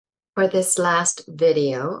For this last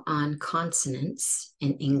video on consonants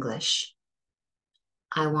in English,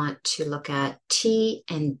 I want to look at T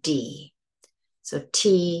and D. So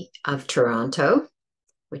T of Toronto,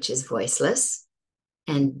 which is voiceless,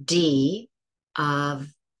 and D of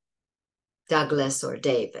Douglas or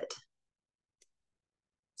David.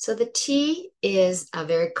 So the T is a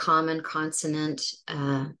very common consonant.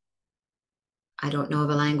 I don't know of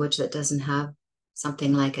a language that doesn't have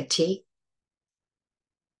something like a T.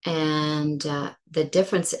 And the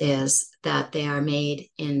difference is that they are made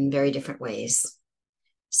in very different ways.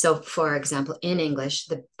 So, for example, in English,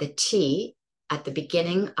 the T at the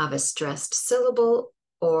beginning of a stressed syllable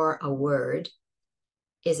or a word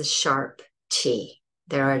is a sharp T.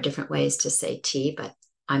 There are different ways to say T, but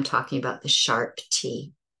I'm talking about the sharp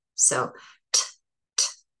T. So, t, t,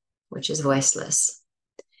 which is voiceless.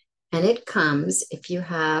 And it comes if you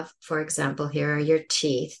have, for example, here are your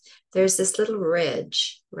teeth. There's this little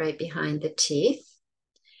ridge right behind the teeth.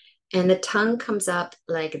 And the tongue comes up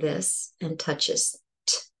like this and touches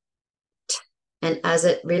t, t. And as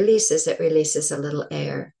it releases a little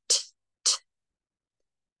air. T, t.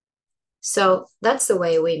 So that's the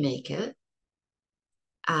way we make it.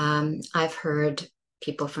 I've heard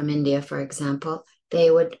people from India, for example, they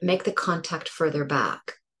would make the contact further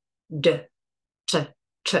back. D, t,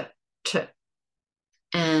 t, t.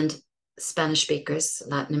 And Spanish speakers,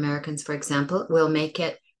 Latin Americans, for example, will make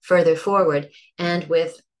it further forward and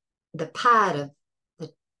with the pad of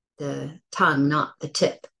the tongue, not the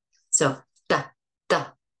tip. So, da, da.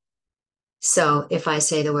 So if I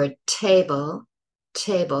say the word table,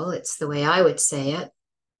 table, it's the way I would say it.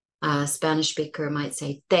 A Spanish speaker might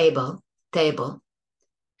say table, table.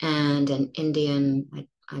 And an Indian,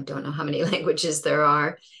 I don't know how many languages there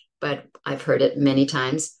are, but I've heard it many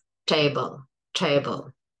times, table,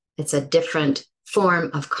 table. It's a different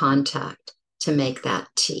form of contact to make that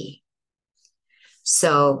T.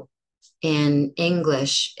 So in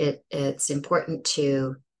English, it's important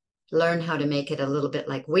to learn how to make it a little bit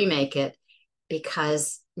like we make it,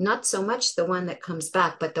 because not so much the one that comes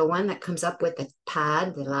back, but the one that comes up with the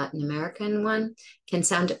pad, the Latin American one, can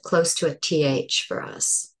sound close to a TH for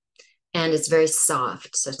us. And it's very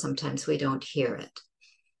soft, so sometimes we don't hear it.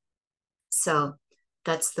 So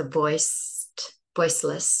that's the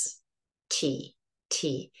voiceless T,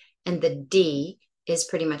 T. And the D is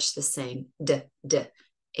pretty much the same, D, D.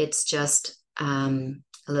 It's just a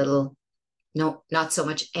little, no, not so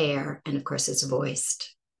much air, and of course it's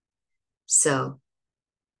voiced. So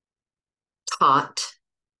taught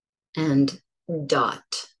and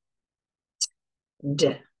dot,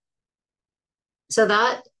 D. So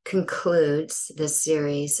that concludes this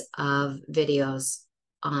series of videos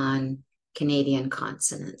on Canadian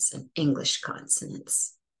consonants and English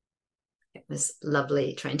consonants. It was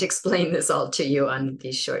lovely trying to explain this all to you on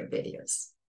these short videos.